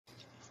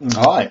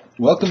Hi,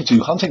 welcome to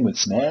Hunting with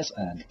Snares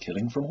and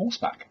Killing from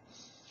Horseback.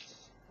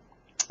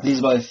 These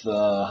are both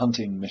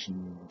hunting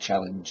mission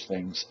challenge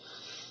things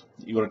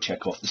that you've got to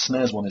check off. The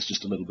Snares one is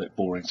just a little bit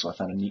boring, so I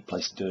found a neat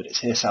place to do it. It's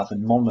here south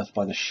in Monmouth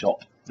by the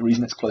shop. The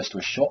reason it's close to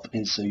a shop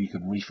is so you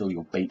can refill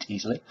your bait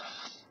easily.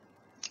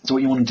 So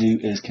what you want to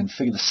do is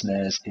configure the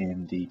snares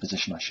in the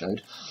position I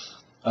showed.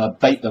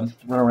 Bait them,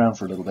 run around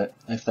for a little bit.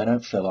 If they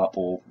don't fill up,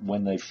 or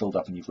when they've filled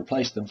up and you've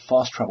replaced them,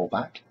 fast travel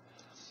back,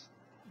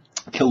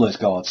 kill those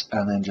guards,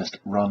 and then just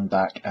run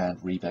back and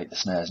rebait the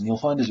snares. And you'll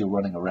find as you're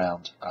running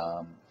around,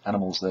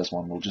 animals, there's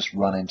one, will just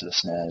run into the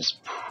snares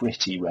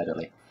pretty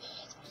readily.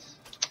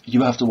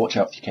 You have to watch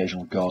out for the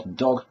occasional guard and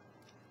dog,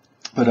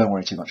 but don't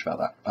worry too much about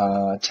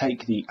that.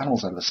 Take the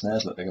animals out of the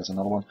snares. Look, there goes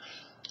another one.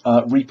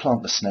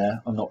 Replant the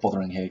snare. I'm not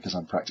bothering here because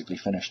I'm practically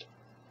finished.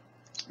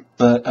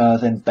 But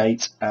then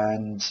bait,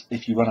 and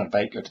if you run out of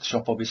bait, go to the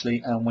shop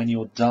obviously, and when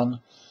you're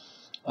done,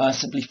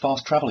 simply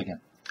fast travel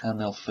again, and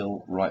they'll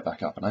fill right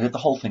back up. And I did the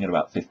whole thing in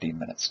about 15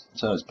 minutes,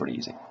 so it's pretty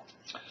easy.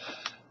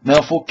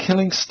 Now for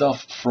killing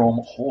stuff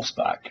from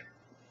horseback,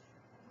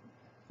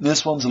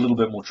 this one's a little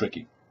bit more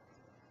tricky.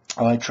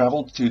 I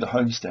travelled to the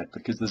homestead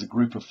because there's a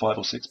group of 5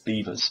 or 6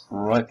 beavers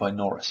right by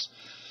Norris.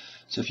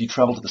 So if you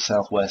travel to the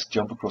southwest,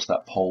 jump across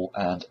that pole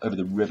and over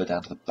the river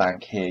down to the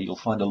bank here, you'll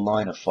find a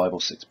line of 5 or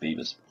 6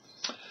 beavers.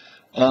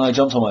 I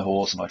jumped on my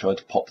horse and I tried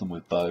to pop them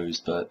with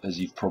bows, but as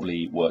you've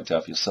probably worked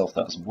out for yourself,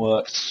 that hasn't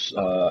worked.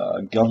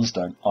 Guns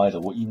don't either.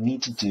 What you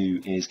need to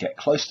do is get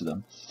close to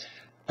them,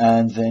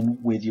 and then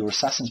with your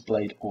assassin's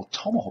blade or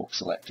tomahawk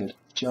selected,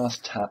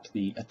 just tap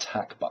the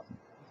attack button.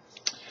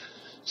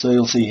 So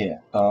you'll see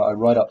here, I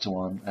ride up to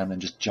one and then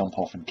just jump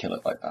off and kill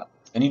it like that.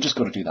 And you just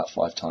got to do that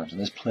 5 times, and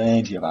there's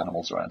plenty of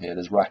animals around here.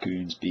 There's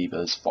raccoons,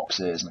 beavers,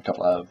 foxes, and a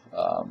couple of...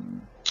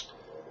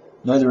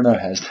 no, there are no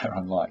hares there,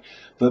 unlike.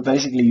 But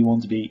basically you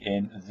want to be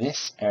in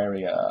this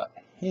area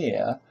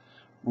here,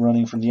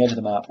 running from the edge of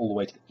the map all the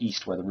way to the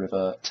east where the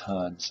river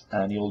turns,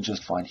 and you'll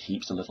just find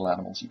heaps of little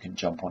animals you can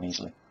jump on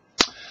easily.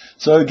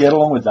 So get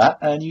along with that,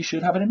 and you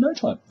should have it in no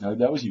time. I hope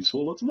that was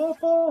useful. Lots of love.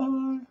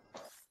 Bye!